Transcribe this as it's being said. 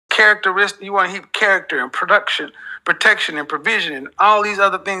characteristics. You want to heap character and production, protection and provision and all these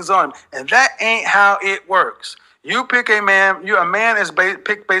other things on him. And that ain't how it works. You pick a man. A man is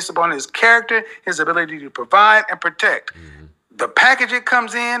picked based upon his character, his ability to provide and protect. Mm-hmm. The package it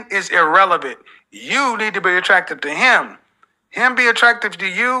comes in is irrelevant. You need to be attractive to him. Him be attractive to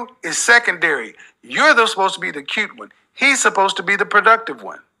you is secondary. You're supposed to be the cute one. He's supposed to be the productive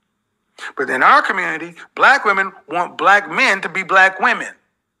one. But in our community, black women want black men to be black women.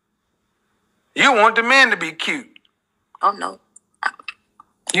 You want the men to be cute. Oh, no.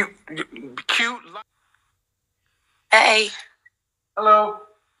 You cute. Hey. Hello.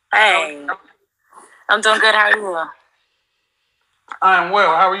 Hey. I'm doing good. How are you? I'm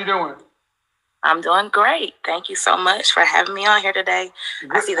well. How are you doing? I'm doing great. Thank you so much for having me on here today.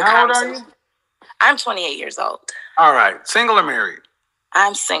 I see the How old are you? I'm 28 years old. All right. Single or married?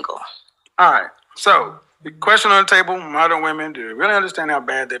 I'm single. All right. So, the question on the table, modern women, do they really understand how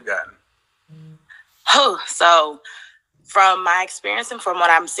bad they've gotten? So, from my experience and from what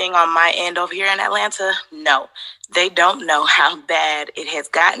I'm seeing on my end over here in Atlanta, no. They don't know how bad it has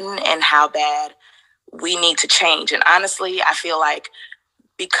gotten and how bad we need to change. And honestly, I feel like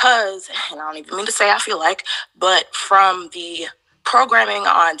because, and I don't even mean to say I feel like, but from the programming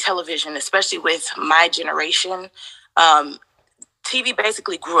on television, especially with my generation, TV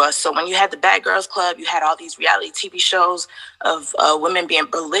basically grew us. So when you had the Bad Girls Club, you had all these reality TV shows of women being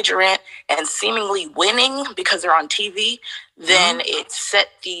belligerent and seemingly winning because they're on TV. Then it set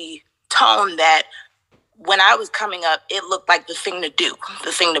the tone that when I was coming up, it looked like the thing to do,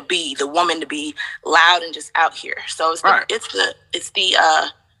 the thing to be, the woman to be loud and just out here. So it's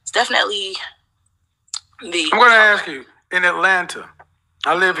definitely the. I'm going to ask you, in Atlanta,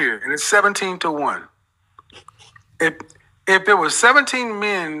 I live here, and it's 17-1. If there was 17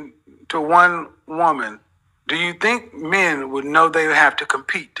 men to one woman, do you think men would know they would have to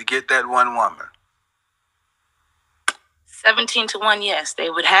compete to get that one woman? 17-1, yes, they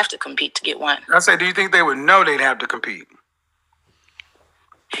would have to compete to get one. I say, do you think they would know they'd have to compete?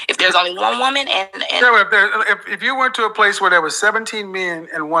 If there's only one woman and if you went to a place where there was 17 men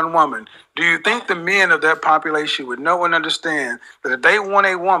and one woman, do you think the men of that population would know and understand that if they want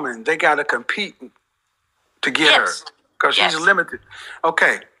a woman, they got to compete to get her? Because she's limited.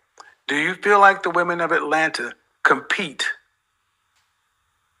 Okay. Do you feel like the women of Atlanta compete?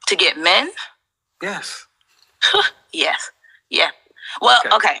 To get men? Yes. Yes. Yeah. Well,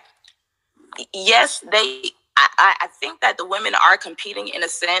 okay. Yes, I think that the women are competing in a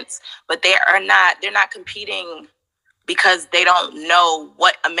sense, but they're not competing because they don't know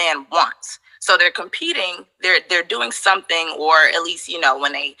what a man wants. So they're competing, they're doing something, or at least,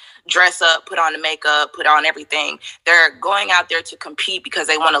 when they dress up, put on the makeup, put on everything, they're going out there to compete because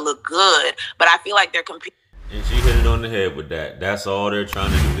they want to look good. But I feel like they're competing. And she hit it on the head with that. That's all they're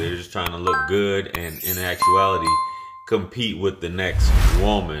trying to do. They're just trying to look good and in actuality compete with the next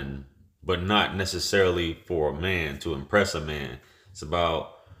woman, but not necessarily for a man, to impress a man. It's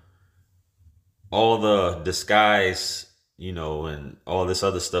about all the disguise, and all this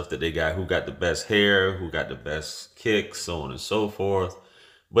other stuff that they got, who got the best hair, who got the best kicks, so on and so forth.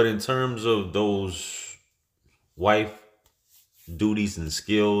 But in terms of those wife duties and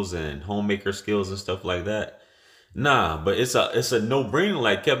skills and homemaker skills and stuff like that, nah. But it's a no-brainer,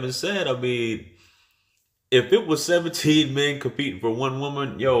 like Kevin said. I mean, if it was 17 men competing for one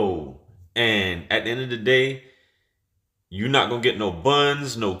woman, and at the end of the day, you're not gonna get no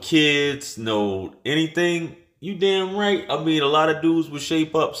buns, no kids, no anything, you damn right. I mean, a lot of dudes would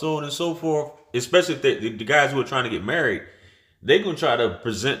shape up, so on and so forth, especially if the guys who are trying to get married, they're going to try to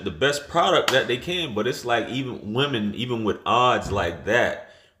present the best product that they can. But it's like even women, even with odds like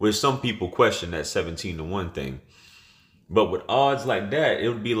that, where some people question that 17-1 thing. But with odds like that, it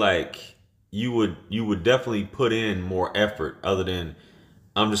would be like you would definitely put in more effort other than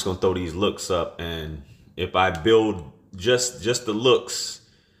I'm just going to throw these looks up. And if I build just the looks,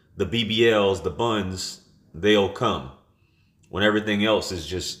 the BBLs, the buns, they'll come, when everything else is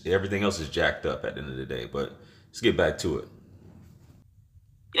jacked up at the end of the day. But let's get back to it.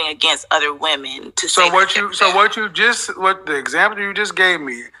 Against other women to say. What the example you just gave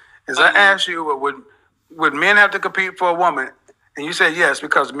me is I asked you, would men have to compete for a woman? And you said yes,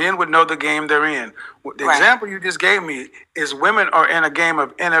 because men would know the game they're in. The example you just gave me is women are in a game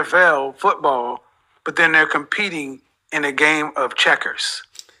of NFL football, but then they're competing in a game of checkers.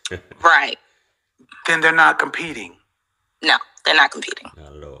 Right. Then they're not competing. No, they're not competing.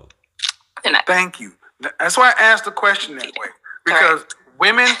 Not at all. They're not. Thank you. That's why I asked the question that way. Because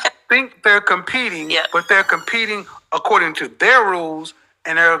women think they're competing, but they're competing according to their rules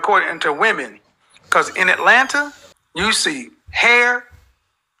and they're according to women. Because in Atlanta, you see hair,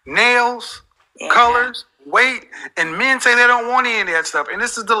 nails, colors, weight, and men say they don't want any of that stuff. And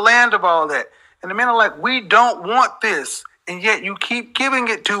this is the land of all that. And the men are like, we don't want this, and yet you keep giving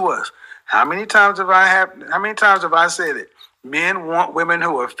it to us. How many times have I said it? Men want women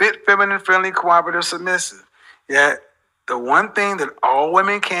who are fit, feminine, friendly, cooperative, submissive. Yet the one thing that all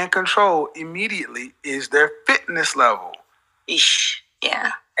women can control immediately is their fitness level. Eesh.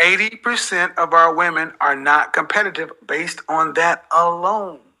 Yeah. 80% of our women are not competitive based on that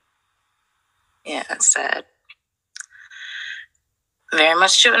alone. Yeah, that's sad. Very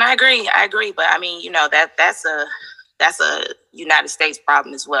much true, and I agree. But I mean, that's a United States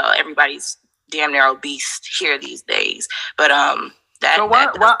problem as well. Everybody's damn near obese here these days. But So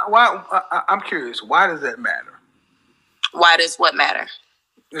why? I'm curious. Why does that matter? Why does what matter?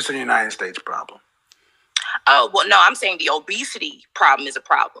 It's a United States problem. Oh, well, no, I'm saying the obesity problem is a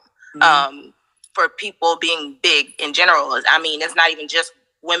problem. For people being big in general. I mean, it's not even just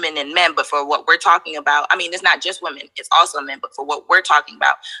women and men, but for what we're talking about, I mean, it's not just women, it's also men, but for what we're talking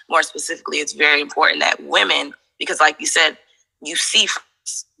about more specifically, it's very important that women, because like you said, you see,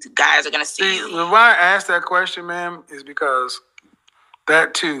 guys are going to see you. Why I asked that question, ma'am, is because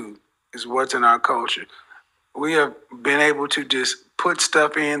that too is what's in our culture. We have been able to just put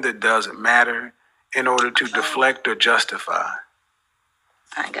stuff in that doesn't matter in order to deflect or justify.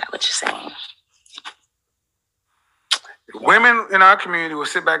 I got what you're saying. Women in our community will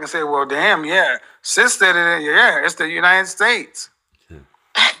sit back and say, well, damn, yeah, sis said it, yeah, it's the United States.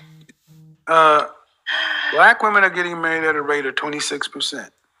 Black women are getting married at a rate of 26%.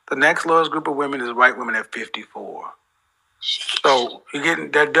 The next lowest group of women is white women at 54%. So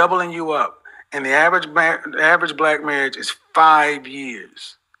they're doubling you up. And the average black marriage is 5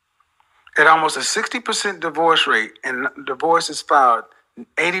 years. At almost a 60% divorce rate, and divorce is filed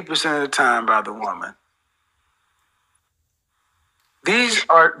 80% of the time by the woman. These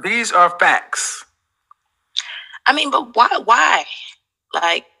are facts. I mean, but why?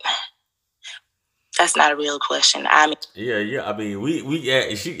 Like, that's not a real question. I mean, yeah. I mean,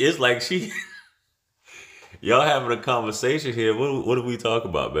 it's like y'all having a conversation here. What do we talk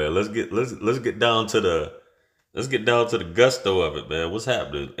about, man? Let's get down to the gusto of it, man. What's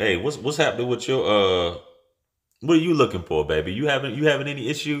happening? Hey, what's happening with your what are you looking for, baby? You having any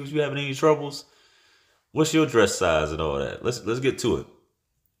issues? You having any troubles? What's your dress size and all that? Let's get to it.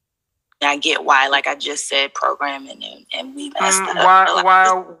 I get why, like I just said, programming and we messed up.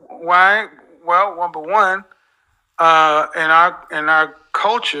 Why? Well, number one, in our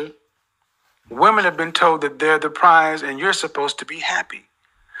culture, women have been told that they're the prize and you're supposed to be happy.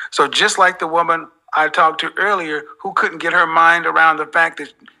 So just like the woman I talked to earlier who couldn't get her mind around the fact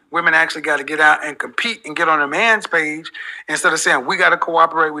that women actually got to get out and compete and get on a man's page instead of saying we got to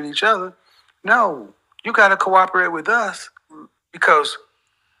cooperate with each other. No, you got to cooperate with us because,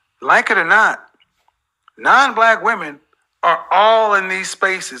 like it or not, non-black women are all in these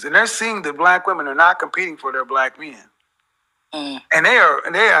spaces, and they're seeing that black women are not competing for their black men, and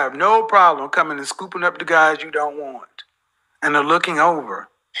they have no problem coming and scooping up the guys you don't want, and they're looking over.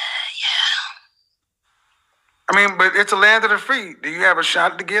 I mean, but it's a land of the free. Do you have a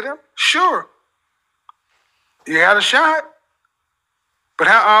shot to get him? Sure, you had a shot, but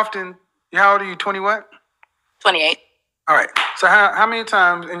how often? How old are you? 20 what? 28. All right. So how many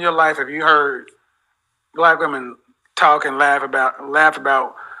times in your life have you heard black women talk and laugh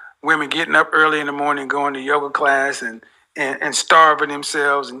about women getting up early in the morning, going to yoga class and starving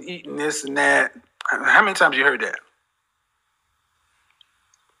themselves and eating this and that? How many times you heard that?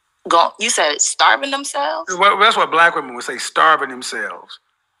 You said starving themselves? Well, that's what black women would say, starving themselves.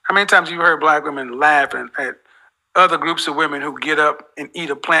 How many times have you heard black women laughing at other groups of women who get up and eat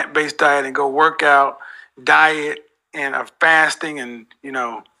a plant-based diet and go work out, diet, and are fasting and, I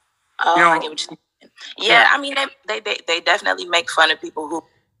get what you're saying. Yeah, I mean, they definitely make fun of people who...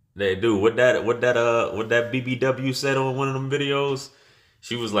 They do. What that BBW said on one of them videos,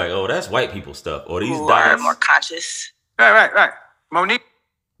 she was like, oh, that's white people stuff. Or these diets are more conscious. Right. Monique.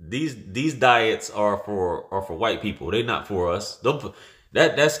 These diets are for white people. They not for us.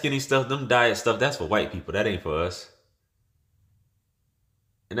 That skinny stuff, them diet stuff, that's for white people. That ain't for us.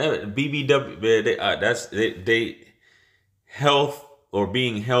 And that BBW, man, they health or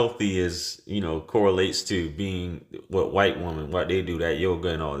being healthy is, correlates to being what they do, that yoga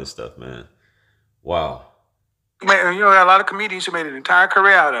and all this stuff, man. Wow. Man, a lot of comedians who made an entire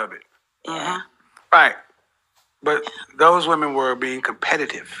career out of it. Yeah. Right. But those women were being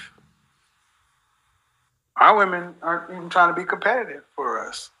competitive. Our women aren't even trying to be competitive for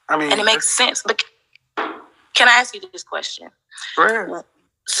us. I mean, and it makes sense. But can I ask you this question? Go ahead.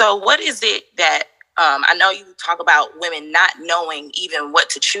 So what is it that I know you talk about women not knowing even what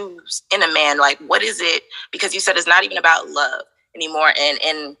to choose in a man. Like, what is it? Because you said it's not even about love anymore.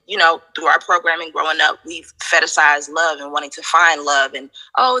 And you know, through our programming growing up, we've fetishized love and wanting to find love. And,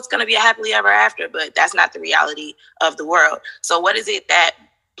 oh, it's going to be a happily ever after. But that's not the reality of the world. So what is it that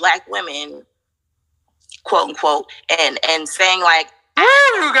Black women, quote unquote, and saying like,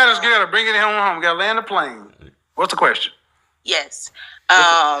 you gotta bring it home. You gotta land the plane. What's the question? Yes.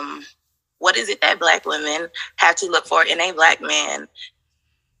 What is it that Black women have to look for in a Black man?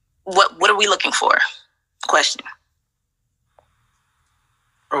 What are we looking for? Question.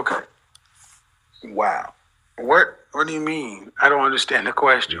 Okay. Wow. What do you mean? I don't understand the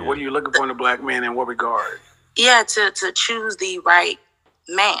question. Yeah. What are you looking for in a Black man in what regard? Yeah, to choose the right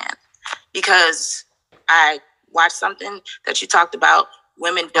man. Because I watched something that you talked about.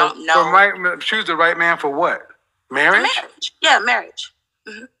 Women don't know. Choose the right man for what? Marriage? For marriage. Yeah, marriage.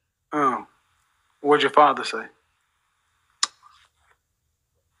 Mm-hmm. Oh. What'd your father say?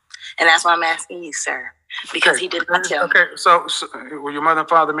 And that's why I'm asking you, sir. Because he did not tell me. Okay, so were your mother and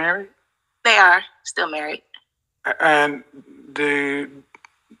father married? They are still married. And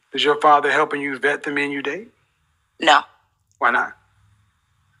is your father helping you vet the men you date? No. Why not?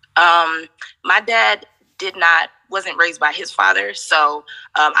 My dad wasn't raised by his father, so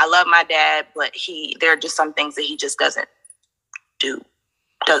I love my dad, but there are just some things that he just doesn't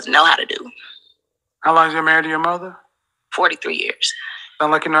know how to do. How long is you married to your mother? 43 years.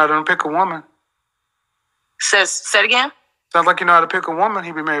 Sounds like you know how to pick a woman. Say it again? Sounds like you know how to pick a woman.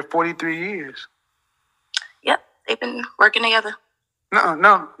 He's been married 43 years. Yep, they've been working together.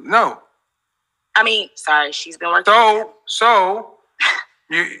 No. I mean, sorry, she's been working together. So,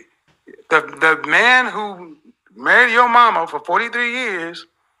 the man who married your mama for 43 years,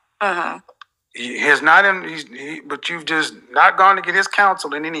 he has not, but you've just not gone to get his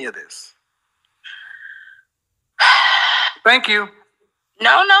counsel in any of this. Thank you.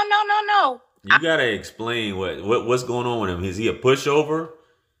 No. You gotta explain what's going on with him. Is he a pushover?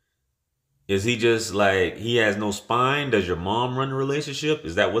 Is he just like he has no spine? Does your mom run the relationship?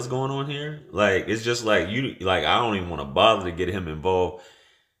 Is that what's going on here? Like it's just like I don't even want to bother to get him involved.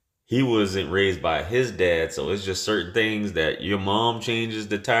 He wasn't raised by his dad, so it's just certain things that your mom changes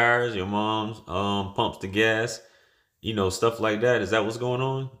the tires, your mom pumps the gas, stuff like that. Is that what's going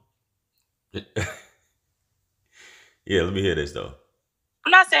on? Yeah, let me hear this though. I'm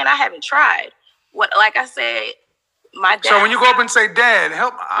not saying I haven't tried. Like I said, my dad. So when you go up and say, "Dad,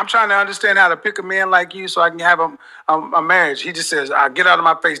 help," I'm trying to understand how to pick a man like you so I can have a marriage. He just says, "Get out of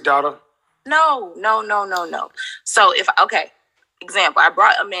my face, daughter." No. So example, I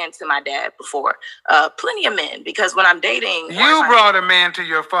brought a man to my dad before. Plenty of men, because when I'm dating, you brought a man to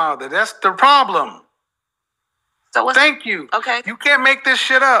your father. That's the problem. So thank you. Okay, you can't make this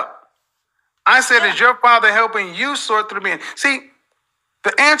shit up. I said, is your father helping you sort through men? See,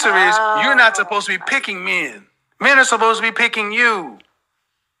 the answer is you're not supposed to be picking men. Men are supposed to be picking you.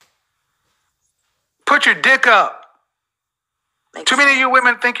 Put your dick up. Too many of you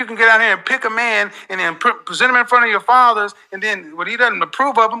women think you can get out here and pick a man and then present him in front of your fathers, and then when he doesn't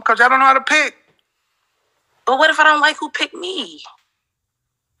approve of him because y'all don't know how to pick. But what if I don't like who picked me?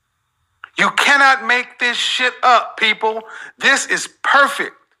 You cannot make this shit up, people. This is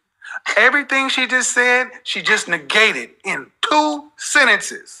perfect. Everything she just said, she just negated in 2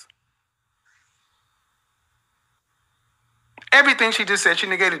 sentences. Everything she just said, she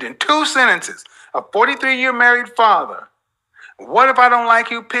negated in 2 sentences. A 43-year married father. What if I don't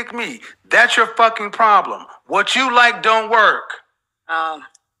like you? Pick me. That's your fucking problem. What you like don't work.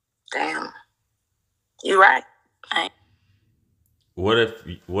 Damn. You're right. What if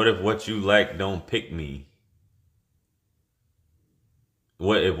what you like don't pick me?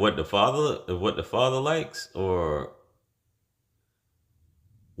 What the father likes, or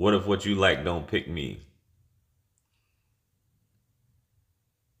what if what you like don't pick me?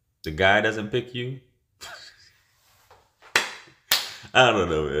 The guy doesn't pick you? I don't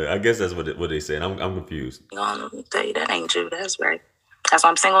know, man. I guess that's what they said. I'm confused. I'm gonna tell you that ain't true. That's right. That's why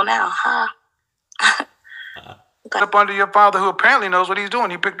I'm single now, huh? Up under your father, who apparently knows what he's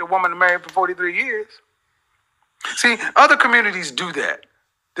doing. He picked a woman to marry for 43 years. See, other communities do that.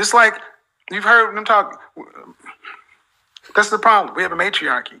 Just like you've heard them talk. That's the problem. We have a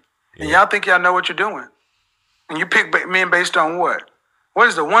matriarchy. And y'all think y'all know what you're doing. And you pick men based on what? What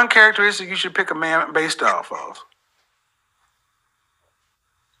is the one characteristic you should pick a man based off of?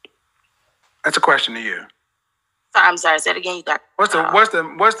 That's a question to you. I'm sorry, say it again. You got what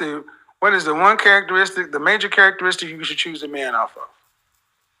is the one characteristic, the major characteristic you should choose a man off of?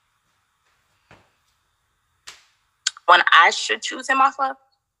 When I should choose him off of?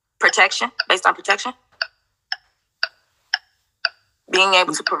 Protection, based on protection. Being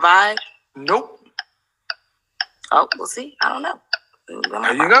able to provide. Nope. Oh, we'll see. I don't know.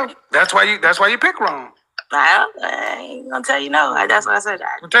 There you go. That's why you pick wrong. I ain't gonna tell you no. That's what I said.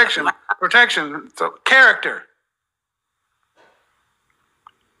 Protection. So character.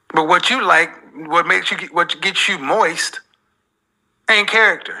 But what you like, what gets you moist, ain't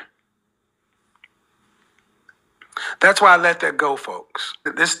character. That's why I let that go, folks.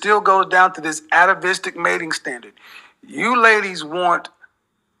 This still goes down to this atavistic mating standard. You ladies want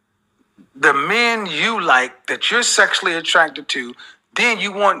the men you like that you're sexually attracted to. Then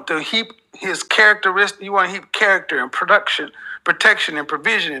you want to heap his characteristics. You want to heap character and production, protection and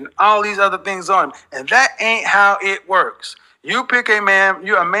provision and all these other things on him. And that ain't how it works. You pick a man.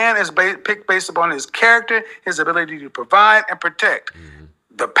 A man is picked based upon his character, his ability to provide and protect. Mm-hmm.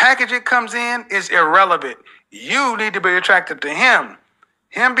 The package it comes in is irrelevant. You need to be attracted to him.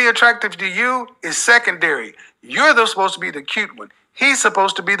 Him be attractive to you is secondary. You're supposed to be the cute one. He's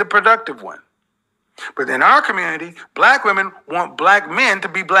supposed to be the productive one. But in our community, black women want black men to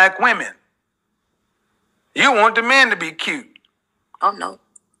be black women. You want the men to be cute. Oh, no.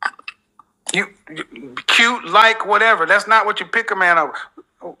 You cute, like, whatever. That's not what you pick a man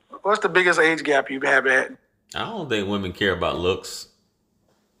over. What's the biggest age gap you have had? I don't think women care about looks.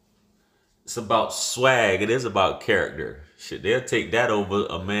 It's about swag. It is about character. Shit, they'll take that over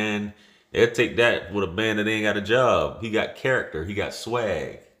a man. They'll take that with a man that ain't got a job. He got character. He got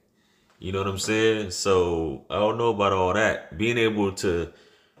swag. You know what I'm saying? So I don't know about all that. Being able to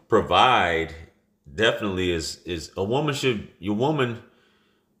provide definitely is a woman should. Your woman.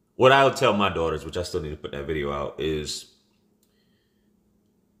 What I would tell my daughters, which I still need to put that video out, is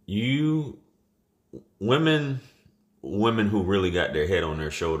women who really got their head on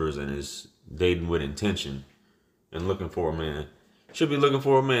their shoulders and is dating with intention and looking for a man should be looking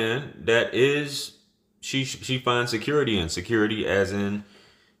for a man that is she finds security in. Security as in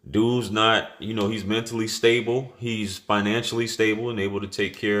dude's not, he's mentally stable, he's financially stable and able to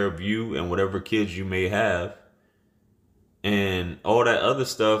take care of you and whatever kids you may have. And all that other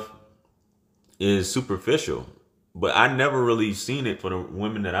stuff is superficial. But I never really seen it for the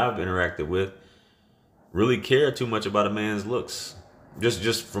women that I've interacted with really care too much about a man's looks.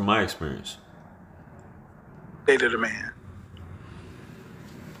 Just from my experience. Dated a man.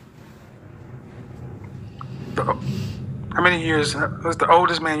 How many years was the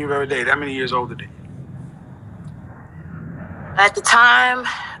oldest man you've ever dated? How many years older than you? At the time,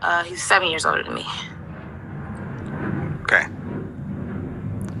 he's 7 years older than me. Okay.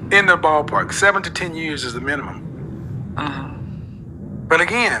 In the ballpark, 7 to 10 years is the minimum. But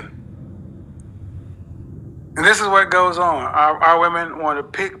again, and this is what goes on. Our women want to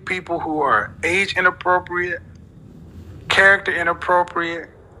pick people who are age inappropriate, character inappropriate.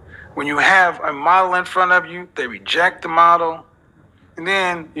 When you have a model in front of you, they reject the model. And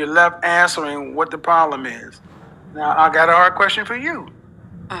then you're left answering what the problem is. Now, I got a hard question for you.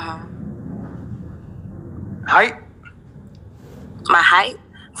 Height? My height?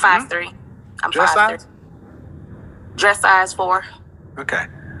 5'3". I'm Dress 5'3". size? Dress size 4. Okay.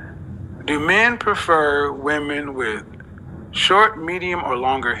 Do men prefer women with short, medium, or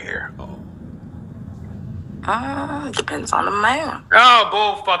longer hair? Depends on the man. Oh,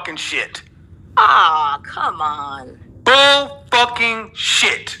 bull fucking shit. Aw, come on. Bull fucking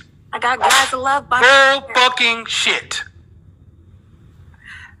shit. I got guys that love body Bull hair. fucking shit.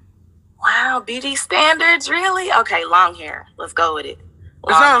 Wow, beauty standards, really? Okay, long hair. Let's go with it.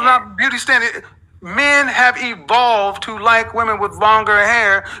 It's not beauty standard. Men have evolved to like women with longer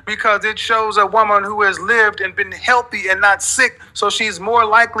hair because it shows a woman who has lived and been healthy and not sick, so she's more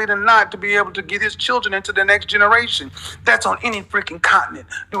likely than not to be able to get his children into the next generation. That's on any freaking continent,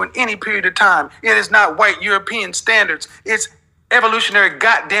 during any period of time. It is not white European standards. It's evolutionary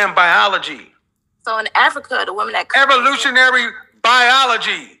goddamn biology. So in Africa, the women that... Evolutionary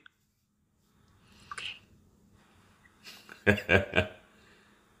biology.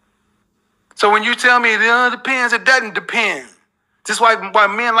 So when you tell me it depends, it doesn't depend. This is why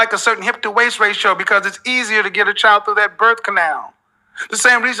men like a certain hip to waist ratio, because it's easier to get a child through that birth canal. The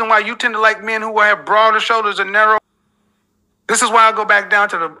same reason why you tend to like men who have broader shoulders and narrow. This is why I go back down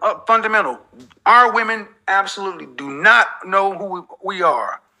to the fundamental. Our women absolutely do not know who we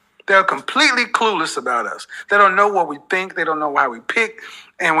are. They're completely clueless about us. They don't know what we think. They don't know how we pick.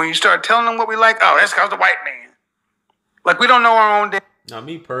 And when you start telling them what we like, oh, that's because the white man. Like we don't know our own damn. Now,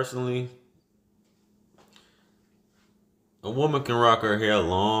 me personally, a woman can rock her hair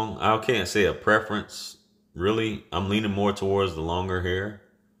long. I can't say a preference, really. I'm leaning more towards the longer hair,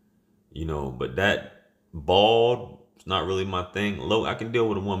 but that bald, It's not really my thing. I can deal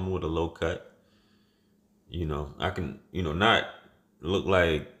with a woman with a low cut. You know, I can, not look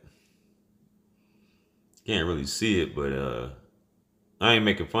like, can't really see it, but I ain't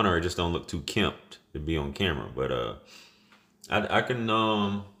making fun of her. Just don't look too kempt to be on camera. But I can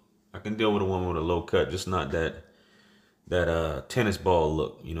deal with a woman with a low cut, just not that tennis ball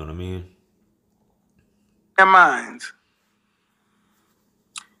look. You know what I mean? Their minds.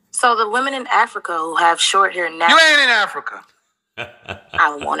 So the women in Africa who have short hair now. You ain't in Africa.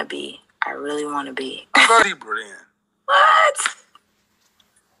 I want to be. I really want to be. Go deeper then. What?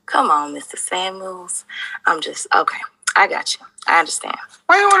 Come on, Mr. Samuels. I'm just okay. I got you. I understand.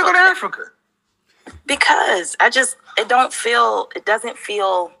 Why you want to go to Africa? Because it doesn't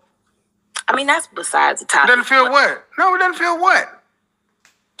feel. I mean, that's besides the topic. It doesn't feel what? No, it doesn't feel what?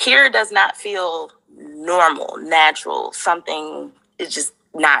 Here does not feel normal, natural. Something is just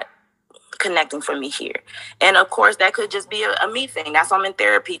not connecting for me here. And of course, that could just be a me thing. That's why I'm in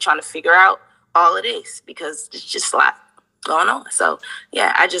therapy trying to figure out all of this because it's just a lot going on. So,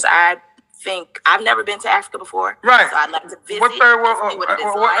 yeah, I think I've never been to Africa before. Right. So I'd like to visit. What third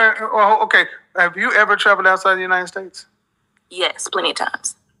world? Okay. Have you ever traveled outside the United States? Yes, plenty of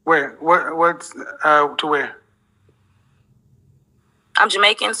times. Where? To where? I'm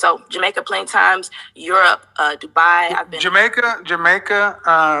Jamaican, so Jamaica plenty of times. Europe, Dubai. I've been.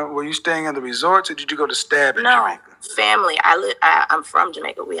 Jamaica. Were you staying in the resorts, or did you go to Stab in Jamaica? Family. I'm from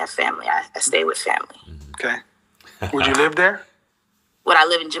Jamaica. We have family. I stay with family. Okay. Would you live there? Would I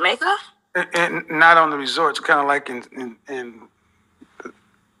live in Jamaica? And not on the resorts, kind of like in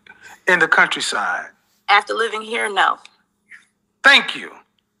the countryside. After living here, no. Thank you.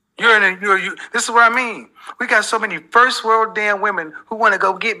 This is what I mean. We got so many first world damn women who want to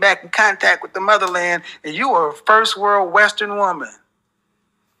go get back in contact with the motherland, and you are a first world Western woman.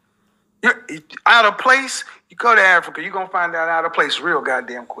 You're out of place. You go to Africa, you're gonna find out of place real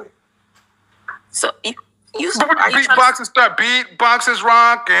goddamn quick. So you beatboxing, start beatboxers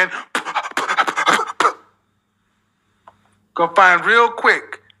rock and go find real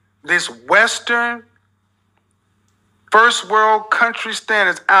quick this Western first world country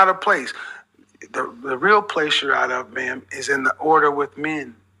standards out of place. The real place you're out of, ma'am, is in the order with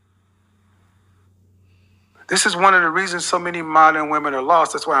men. This is one of the reasons so many modern women are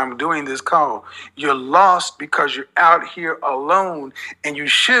lost. That's why I'm doing this call. You're lost because you're out here alone, and you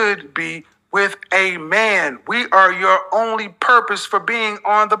should be with a man. We are your only purpose for being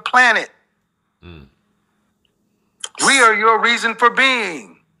on the planet. We are your reason for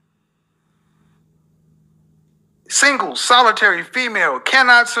being. Single, solitary female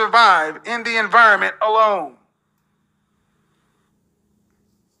cannot survive in the environment alone.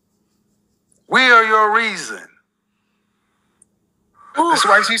 We are your reason. That's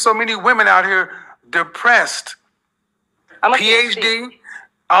why I see so many women out here depressed. PhD,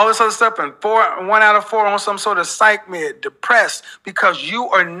 all this other stuff, and 1 out of 4 on some sort of psych med, depressed because you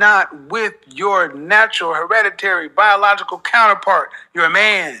are not with your natural, hereditary, biological counterpart. You're a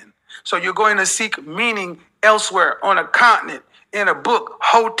man. So you're going to seek meaning elsewhere on a continent, in a book,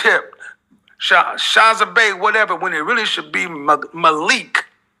 Hotep, Shaza Bey, whatever, when it really should be Malik.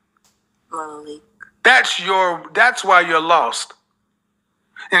 Malik. That's why you're lost.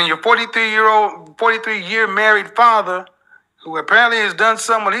 And your 43-year married father, who apparently has done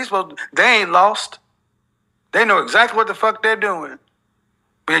something they ain't lost. They know exactly what the fuck they're doing.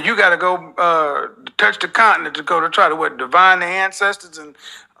 But you got to go touch the continent to go to try to divine the ancestors and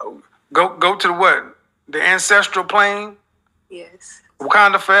go to the ancestral plane. Yes.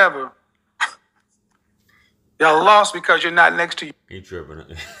 Wakanda forever. Y'all lost because you're not next to you. He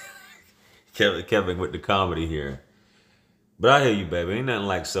tripping. Kevin with the comedy here. But I hear you, baby. Ain't nothing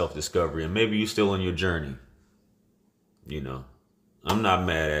like self-discovery. And maybe you're still on your journey. You know, I'm not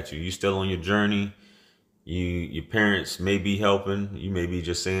mad at you. You still on your journey. Your parents may be helping. You may be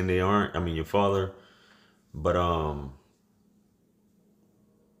just saying they aren't. I mean, your father. But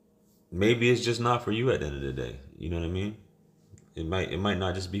maybe it's just not for you at the end of the day. You know what I mean? It might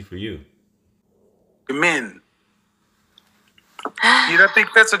not just be for you. Men. You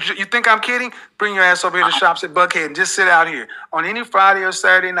think I'm kidding? Bring your ass over here to Shops at Buckhead and just sit out here on any Friday or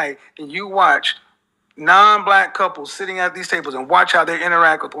Saturday night and you watch non-black couples sitting at these tables and watch how they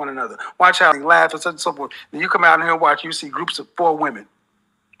interact with one another. Watch how they laugh and so forth. And you come out here and watch, you see groups of 4 women.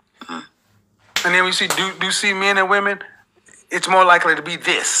 And then we see, do you see men and women? It's more likely to be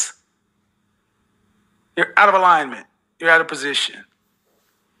this. You're out of alignment. You're out of position.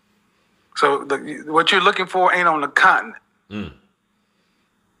 So what you're looking for ain't on the continent.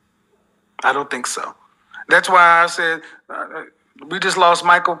 I don't think so. That's why I said we just lost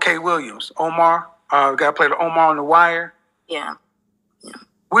Michael K. Williams. Omar The guy played Omar on The Wire. Yeah.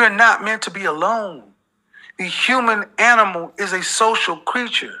 We're not meant to be alone. The human animal is a social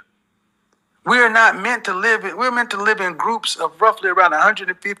creature. We're meant to live in groups of roughly around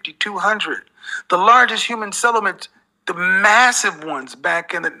 150, 200. The largest human settlements, the massive ones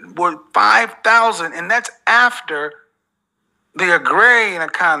back in were 5,000, and that's after the agrarian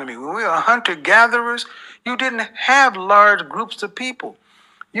economy. When we were hunter-gatherers, you didn't have large groups of people.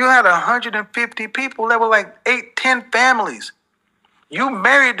 You had 150 people. That were like 8, 10 families. You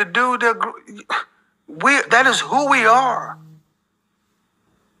married the dude. That is who we are.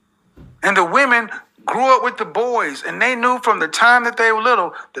 And the women grew up with the boys, and they knew from the time that they were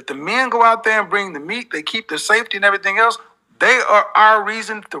little that the men go out there and bring the meat. They keep their safety and everything else. They are our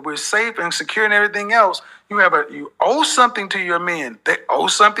reason that we're safe and secure and everything else. You owe something to your men. They owe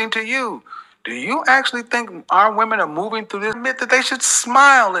something to you. Do you actually think our women are moving through this? Admit that they should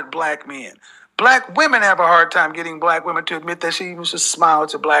smile at black men. Black women have a hard time getting black women to admit that she even should smile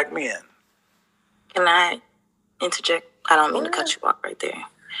to black men. Can I interject? I don't mean to cut you off right there.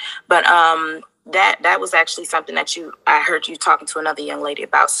 But that was actually something that I heard you talking to another young lady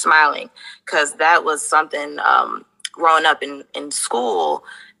about smiling, because that was something growing up in school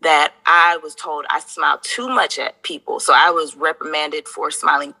that I was told I smiled too much at people. So I was reprimanded for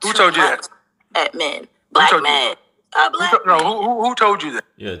smiling too much at men. Black men. Who told you that?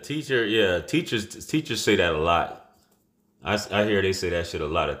 Yeah, teachers say that a lot. I hear they say that shit a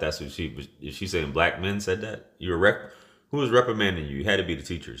lot. If she's saying black men said that, who was reprimanding you? It had to be the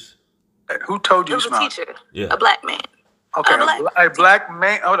teachers. Who told you? It was a teacher. Yeah, a black man. Okay, a black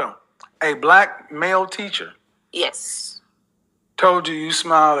man. Hold on, a black male teacher. Yes. Told you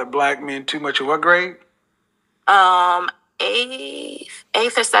smiled at black men too much. In what grade? 8th or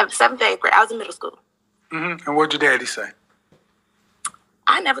 7th, 8th grade. I was in middle school. Mm-hmm. And what'd your daddy say?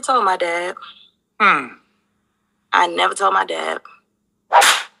 I never told my dad. I never told my dad.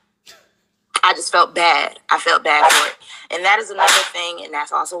 I just felt bad. I felt bad for it. And that is another thing, and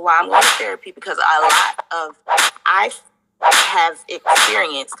that's also why I'm going to therapy, because I have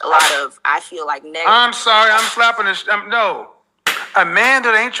experienced a lot of, I feel like, negative. I'm sorry, I'm slapping this. No. A man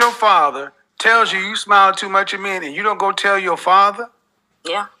that ain't your father tells you smile too much at men, and you don't go tell your father?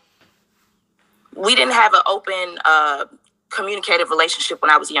 Yeah. We didn't have an open, communicative relationship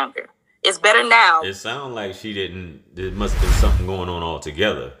when I was younger. It's better now. It sounds like she didn't. There must have been something going on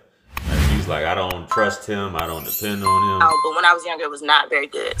altogether. Like she's like, I don't trust him. I don't depend on him. Oh, but when I was younger, it was not very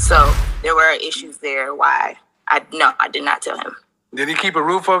good. So there were issues there. Why? I did not tell him. Did he keep a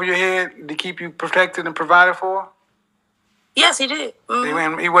roof over your head? Did he keep you protected and provided for? Yes, he did.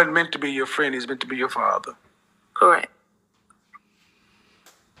 Mm-hmm. He wasn't meant to be your friend. He's meant to be your father. Correct.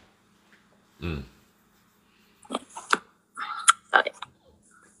 Okay.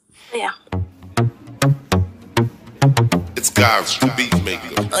 Yeah. It's God's beat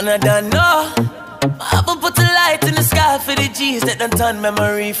maker. And I don't know. I will put a light in the sky for the G's that done turn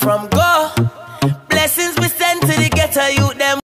memory from go. Blessings we send to the ghetto youth.